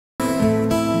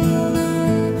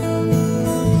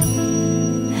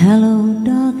Hello,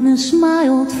 darkness, my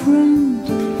old friend.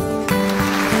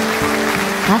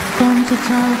 I've come to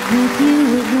talk with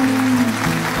you again,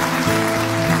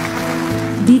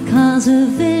 because a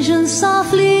vision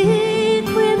softly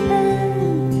creeping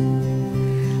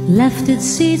left its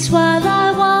seats while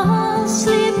I was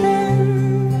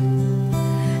sleeping,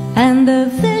 and the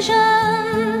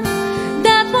vision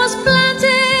that was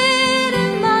planted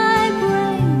in my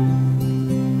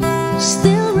brain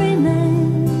still remains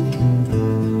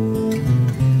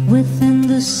within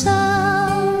the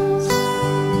sounds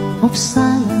of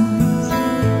silence.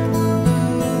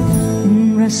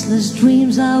 In restless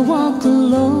dreams I walked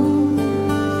alone,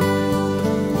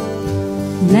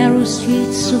 narrow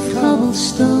streets of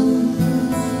cobblestone,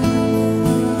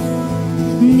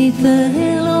 'neath the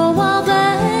halo of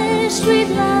a street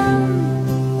lamp.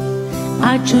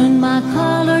 I turned my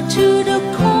collar to the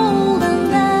cold and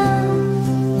damp,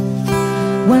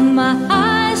 when my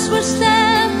eyes were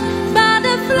stabbed by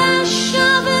the flash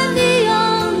of a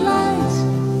neon light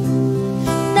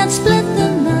that split the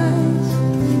night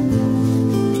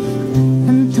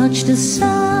and touched the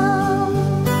sound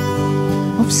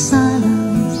of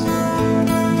silence.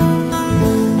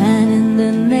 And in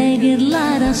the naked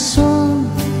light I saw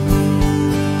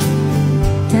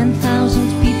 10,000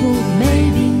 people,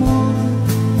 maybe more,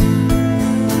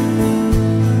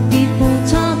 people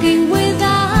talking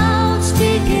without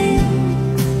speaking,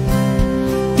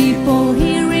 people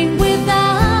hearing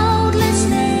without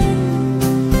listening,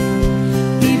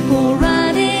 people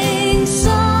writing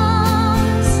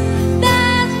songs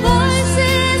that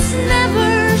voices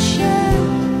never share.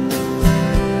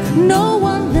 No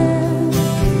one there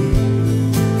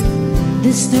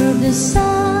disturbed the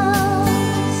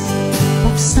sounds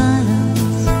of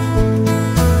silence.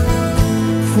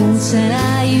 Fool, said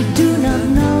I, you do not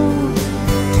know,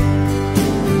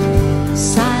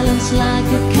 silence like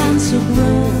a cancer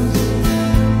grows.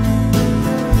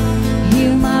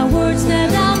 Hear my words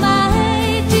that I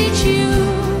might teach you,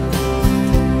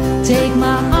 take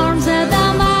my arms that I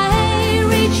might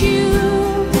reach you,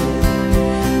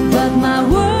 but my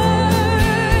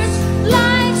words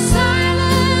like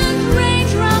silent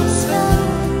raindrops fell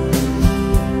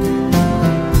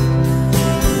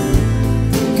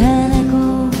and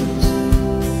echoes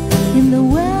in the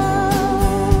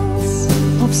wells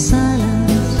of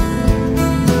silence.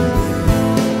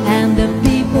 And the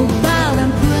people bowed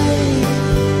and prayed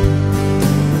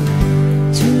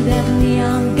to that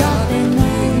neon god they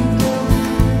made,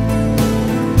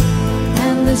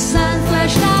 and the sun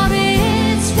flashed out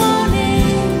its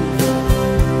warning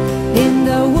in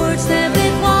the words that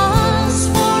it was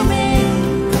forming,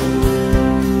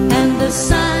 and the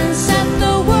sun said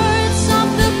the words of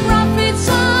the prophets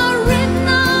are written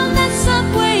on the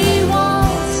subway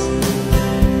walls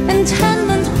and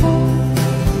tenement halls,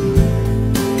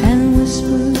 and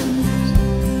whispers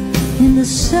in the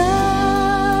sounds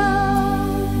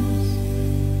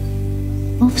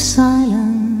of silence.